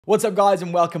What's up guys,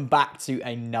 and welcome back to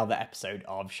another episode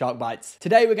of Shark Bytes.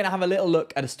 Today we're going to have a little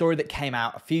look at a story that came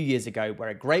out a few years ago where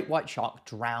a great white shark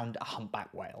drowned a humpback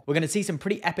whale. We're going to see some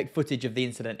pretty epic footage of the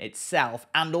incident itself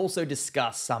and also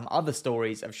discuss some other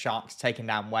stories of sharks taking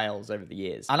down whales over the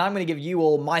years. And I'm going to give you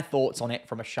all my thoughts on it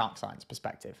from a shark science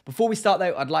perspective. Before we start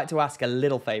though, I'd like to ask a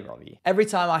little favor of you. Every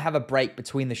time I have a break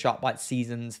between the Shark Bytes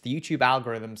seasons, the YouTube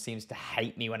algorithm seems to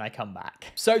hate me when I come back.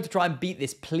 So to try and beat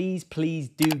this, please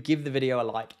do give the video a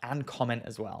like and comment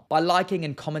as well. By liking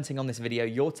and commenting on this video,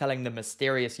 you're telling the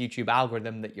mysterious YouTube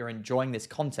algorithm that you're enjoying this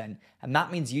content, and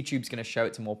that means YouTube's going to show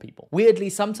it to more people.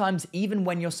 Weirdly, sometimes even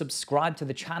when you're subscribed to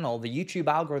the channel, the YouTube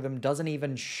algorithm doesn't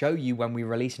even show you when we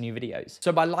release new videos.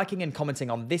 So by liking and commenting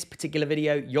on this particular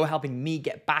video, you're helping me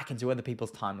get back into other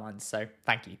people's timelines, so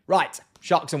thank you. Right,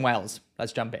 sharks and whales.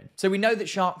 Let's jump in. So we know that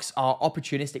sharks are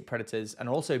opportunistic predators and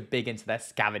are also big into their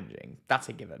scavenging. That's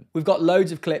a given. We've got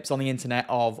loads of clips on the internet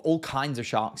of all kinds of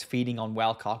sharks feeding on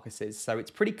whale carcasses, so it's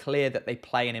pretty clear that they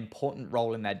play an important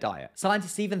role in their diet.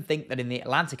 Scientists even think that in the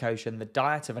Atlantic Ocean, the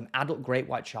diet of an adult great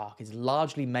white shark is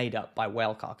largely made up by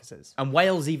whale carcasses. And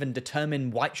whales even determine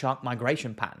white shark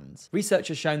migration patterns. Research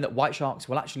has shown that white sharks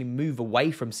will actually move away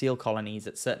from seal colonies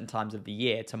at certain times of the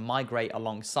year to migrate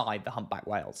alongside the humpback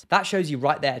whales. That shows you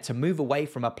right there, to move away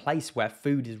from a place where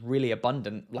food is really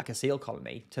abundant, like a seal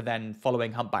colony, to then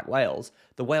following humpback whales,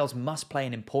 the whales must play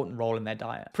an important role in their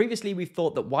diet. Previously, we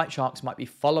thought that white sharks might be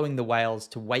following the whales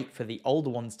to wait for the older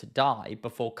ones to die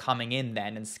before coming in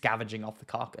then and scavenging off the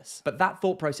carcass. But that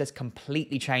thought process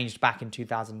completely changed back in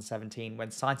 2017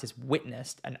 when scientists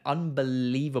witnessed an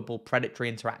unbelievable predatory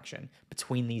interaction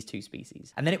between these two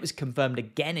species. And then it was confirmed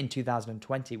again in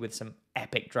 2020 with some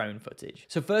epic drone footage.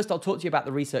 So first I'll talk to you about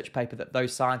the research paper that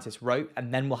those scientists wrote,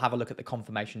 and then we'll have a look at the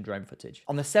confirmation drone footage.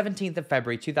 On the 17th of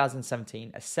February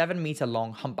 2017, a 7-meter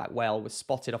long humpback whale was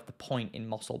spotted off the point in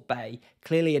Mossel Bay,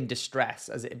 clearly in distress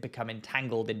as it had become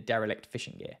entangled in derelict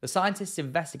fishing gear. The scientists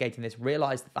investigating this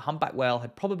realized that the humpback whale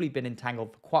had probably been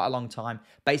entangled for quite a long time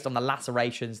based on the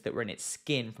lacerations that were in its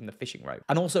skin from the fishing rope,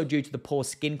 and also due to the poor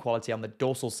skin quality on the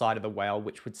dorsal side of the whale,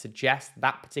 which would suggest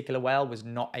that particular whale was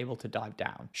not able to dive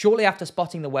down. Shortly after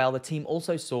spotting the whale, the team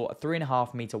also saw a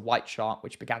 3.5-meter white shark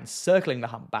which began circling the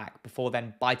humpback before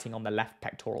then biting on the left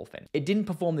pectoral fin. It didn't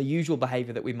perform the usual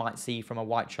behavior that we might see from a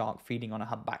white shark feeding on a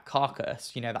humpback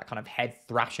carcass, you know, that kind of head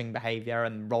thrashing behavior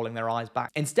and rolling their eyes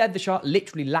back. Instead, the shark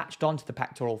literally latched onto the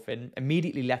pectoral fin,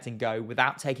 immediately letting go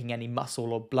without taking any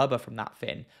muscle or blubber from that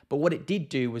fin, but what it did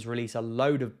do was release a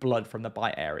load of blood from the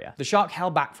bite area. The shark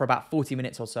held back for about 40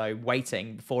 minutes or so,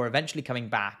 waiting, before eventually coming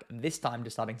back, and this time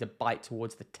deciding to bite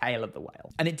towards the tail of the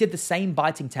whale. And it did the same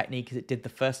biting technique as it did the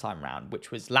first time round,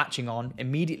 which was latching on,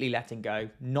 immediately letting go,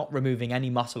 not removing any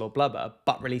muscle or blubber,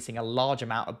 but releasing a large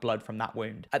amount of blood from that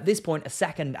wound. At this point, a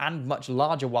second and much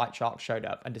larger white shark showed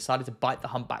up and decided to bite the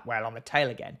humpback whale on the tail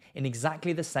again, in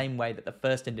exactly the same way that the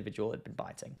first individual had been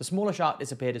biting. The smaller shark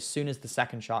disappeared as soon as the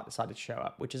second shark decided to show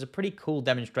up, which is a pretty cool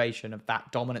demonstration of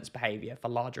that dominance behavior for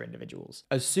larger individuals.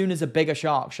 As soon as a bigger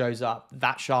shark shows up,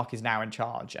 that shark is now in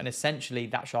charge, and essentially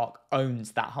that shark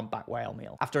owns that humpback whale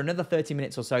meal. After another 30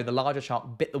 minutes or so, the larger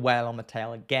shark bit the whale on the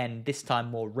tail again, this time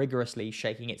more rigorously,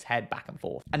 shaking its head back and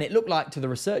forth. And it looked like, to the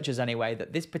researchers anyway,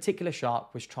 that this particular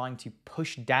shark was trying to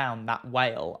push down that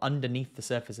whale underneath the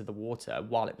surface of the water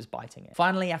while it was biting it.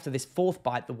 Finally, after this fourth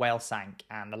bite, the whale sank,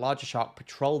 and the larger shark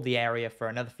patrolled the area for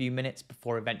another few minutes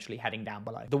before eventually heading down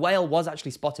below. The whale was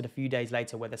actually spotted a few days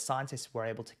later, where the scientists were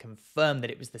able to confirm that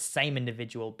it was the same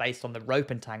individual based on the rope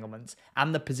entanglements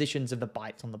and the positions of the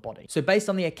bites on the body. So based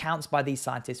on the accounts by these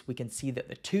scientists, we can see that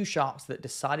the two sharks that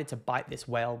decided to bite this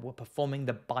whale were performing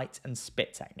the bite and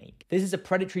spit technique. This is a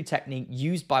predatory technique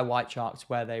used by white sharks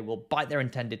where they will bite their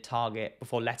intended target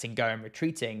before letting go and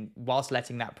retreating, whilst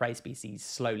letting that prey species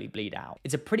slowly bleed out.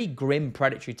 It's a pretty grim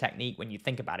predatory technique when you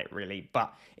think about it, really,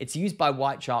 but it's used by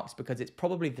white sharks because it's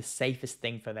probably the safest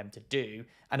thing for them to do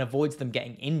and avoids them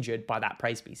getting injured by that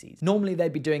prey species. Normally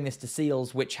they'd be doing this to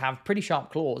seals, which have pretty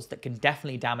sharp claws that can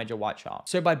definitely damage a white shark.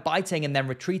 So by biting and then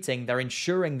retreating, they're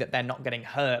ensuring that they're not getting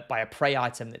hurt by a prey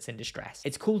item that's in distress.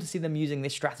 It's cool to see them using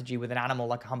this strategy with an animal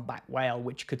like a humpback whale,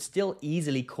 which could still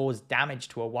easily cause damage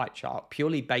to a white shark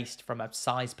purely based from a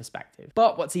size perspective.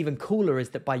 But what's even cooler is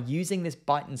that by using this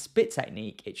bite and spit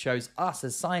technique, it shows us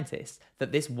as scientists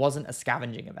that this wasn't a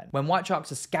scavenging event. When white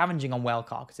sharks are scavenging on whale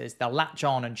carcasses, they'll latch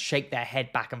on and shake their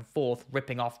head back and forth,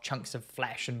 ripping off chunks of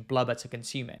flesh and blubber to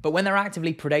consume it. But when they're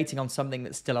actively predating on something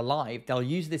that's still alive, they'll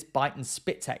use this bite and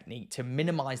spit technique to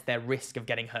minimize their risk of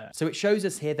getting hurt. So it shows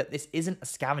us here that this isn't a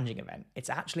scavenging event. It's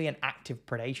actually an active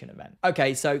predation event.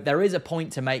 Okay, so there is a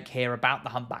point to make here about the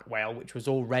humpback whale, which was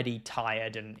already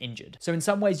tired and injured. So in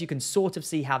some ways you can sort of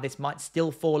see how this might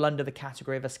still fall under the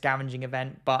category of a scavenging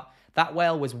event, but that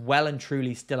whale was well and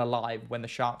truly still alive when the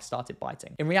shark started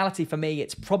biting. In reality, for me,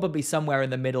 it's probably somewhere in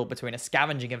the middle between a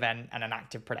scavenging event and an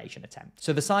active predation attempt.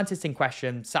 So the scientists in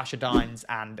question, Sasha Dines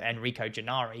and Enrico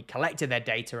Gennari, collected their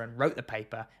data and wrote the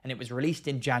paper, and it was released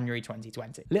in January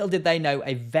 2020. Little did they know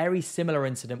a very similar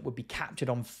incident would be captured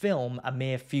on film a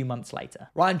mere few months later.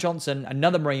 Ryan Johnson,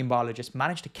 another marine biologist,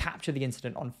 managed to capture the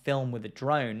incident on film with a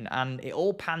drone, and it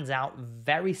all pans out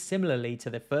very similarly to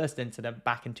the first incident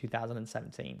back in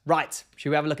 2017. Right, should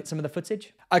we have a look at some of the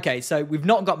footage? Okay, so we've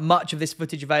not got much of this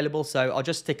footage available, so I'll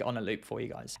just stick it on a loop for you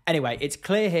guys. Anyway, it's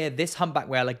clear here this humpback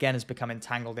whale again has become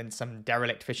entangled in some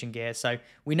derelict fishing gear, so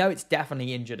we know it's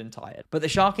definitely injured and tired. But the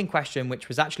shark in question, which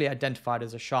was actually identified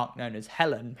as a shark known as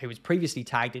Helen, who was previously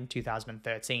tagged in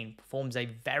 2013, performs a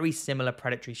very similar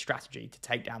predatory strategy to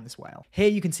take down this whale. Here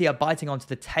you can see her biting onto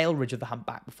the tail ridge of the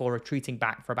humpback before retreating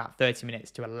back for about 30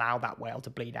 minutes to allow that whale to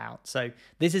bleed out. So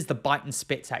this is the bite and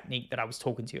spit technique that I was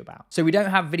talking to you about. So we don't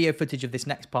have video footage of this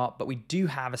next part, but we do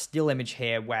have a still image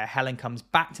here where Helen comes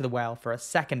back to the whale for a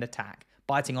second attack,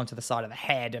 biting onto the side of the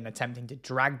head and attempting to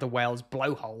drag the whale's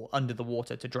blowhole under the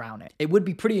water to drown it. It would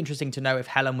be pretty interesting to know if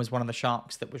Helen was one of the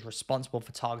sharks that was responsible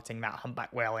for targeting that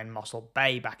humpback whale in Mossel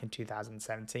Bay back in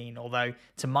 2017, although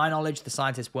to my knowledge the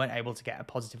scientists weren't able to get a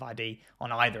positive ID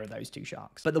on either of those two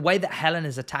sharks. But the way that Helen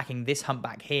is attacking this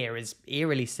humpback here is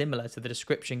eerily similar to the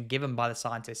description given by the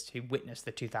scientists who witnessed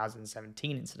the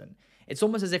 2017 incident. It's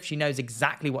almost as if she knows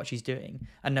exactly what she's doing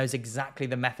and knows exactly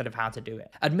the method of how to do it.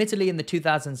 Admittedly, in the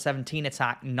 2017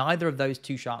 attack, neither of those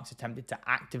two sharks attempted to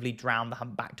actively drown the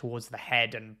humpback towards the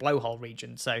head and blowhole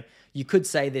region, so you could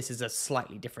say this is a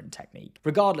slightly different technique.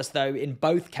 Regardless though, in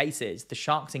both cases, the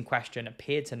sharks in question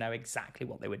appeared to know exactly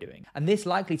what they were doing. And this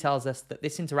likely tells us that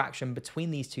this interaction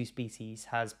between these two species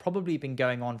has probably been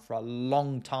going on for a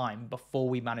long time before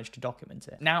we managed to document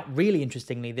it. Now, really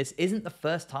interestingly, this isn't the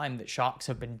first time that sharks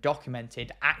have been documented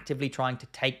actively trying to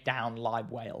take down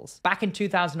live whales. Back in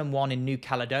 2001 in New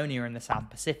Caledonia in the South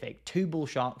Pacific, two bull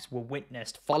sharks were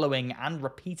witnessed following and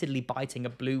repeatedly biting a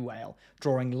blue whale,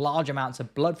 drawing large amounts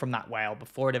of blood from that whale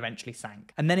before it eventually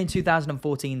sank. And then in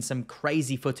 2014, some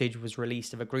crazy footage was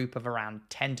released of a group of around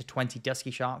 10 to 20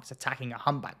 dusky sharks attacking a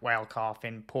humpback whale calf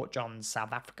in Port Johns,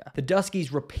 South Africa. The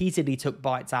duskies repeatedly took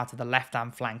bites out of the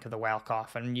left-hand flank of the whale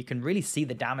calf, and you can really see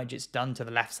the damage it's done to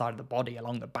the left side of the body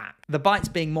along the back. The bites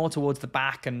being more towards the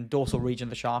back and dorsal region of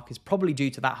the shark is probably due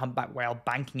to that humpback whale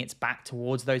banking its back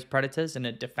towards those predators in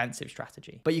a defensive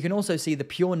strategy. But you can also see the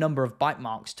pure number of bite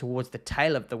marks towards the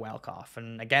tail of the whale calf,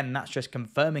 and again that's just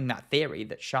confirming that theory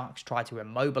that sharks try to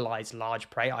immobilize large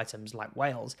prey items like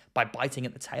whales by biting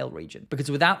at the tail region,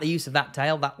 because without the use of that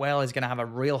tail, that whale is going to have a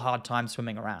real hard time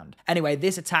swimming around. Anyway,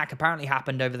 this attack apparently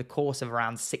happened over the course of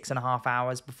around 6.5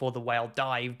 hours before the whale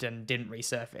dived and didn't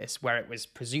resurface, where it was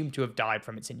presumed to have died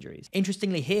from its injuries.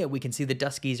 Interestingly, here we can see the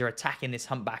duskies are attacking this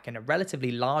humpback in a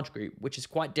relatively large group, which is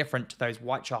quite different to those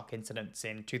white shark incidents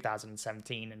in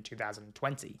 2017 and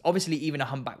 2020. Obviously, even a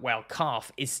humpback whale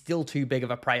calf is still too big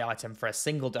of a prey item for a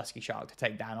single dusky shark to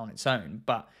take down on its own,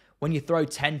 but when you throw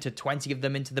 10 to 20 of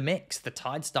them into the mix, the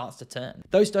tide starts to turn.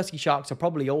 Those dusky sharks are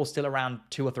probably all still around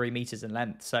 2 or 3 meters in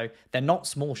length, so they're not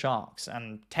small sharks,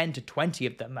 and 10 to 20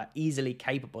 of them are easily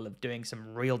capable of doing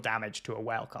some real damage to a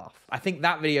whale calf. I think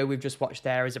that video we've just watched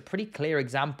there is a pretty clear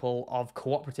example of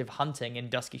cooperative hunting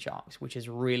in dusky sharks, which is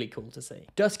really cool to see.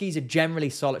 Duskies are generally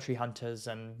solitary hunters,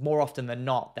 and more often than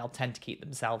not, they'll tend to keep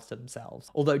themselves to themselves.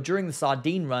 Although during the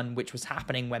sardine run, which was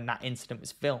happening when that incident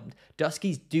was filmed,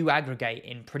 duskies do aggregate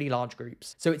in pretty large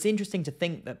groups. So it's interesting to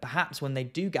think that perhaps when they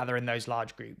do gather in those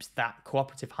large groups, that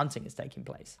cooperative hunting is taking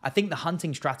place. I think the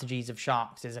hunting strategies of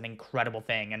sharks is an incredible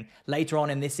thing, and later on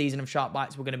in this season of Shark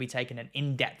Bites, we're going to be taking an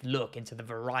in-depth look into the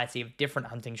variety of different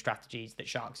hunting strategies that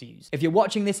sharks use. If you're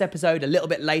watching this episode a little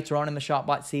bit later on in the Shark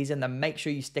Bites season, then make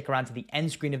sure you stick around to the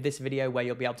end screen of this video where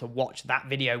you'll be able to watch that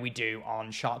video we do on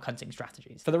shark hunting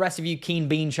strategies. For the rest of you keen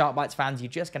bean Shark Bites fans,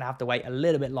 you're just going to have to wait a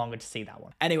little bit longer to see that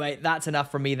one. Anyway, that's enough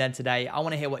from me then today. I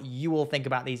want to hear what you all think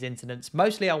about these incidents.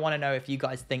 Mostly I want to know if you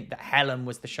guys think that Helen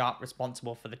was the shark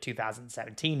responsible for the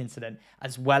 2017 incident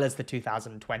as well as the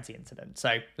 2020 incident.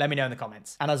 So let me know in the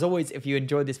comments. And as always, if you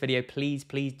enjoyed this video, please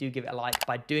do give it a like.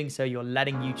 By doing so, you're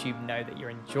letting YouTube know that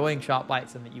you're enjoying Shark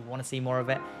Bites and that you want to see more of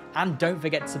it. And don't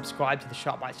forget to subscribe to the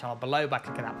Shark Bites channel below by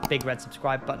clicking that big red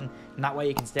subscribe button, and that way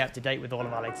you can stay up to date with all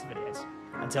of our latest videos.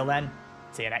 Until then,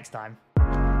 see you next time.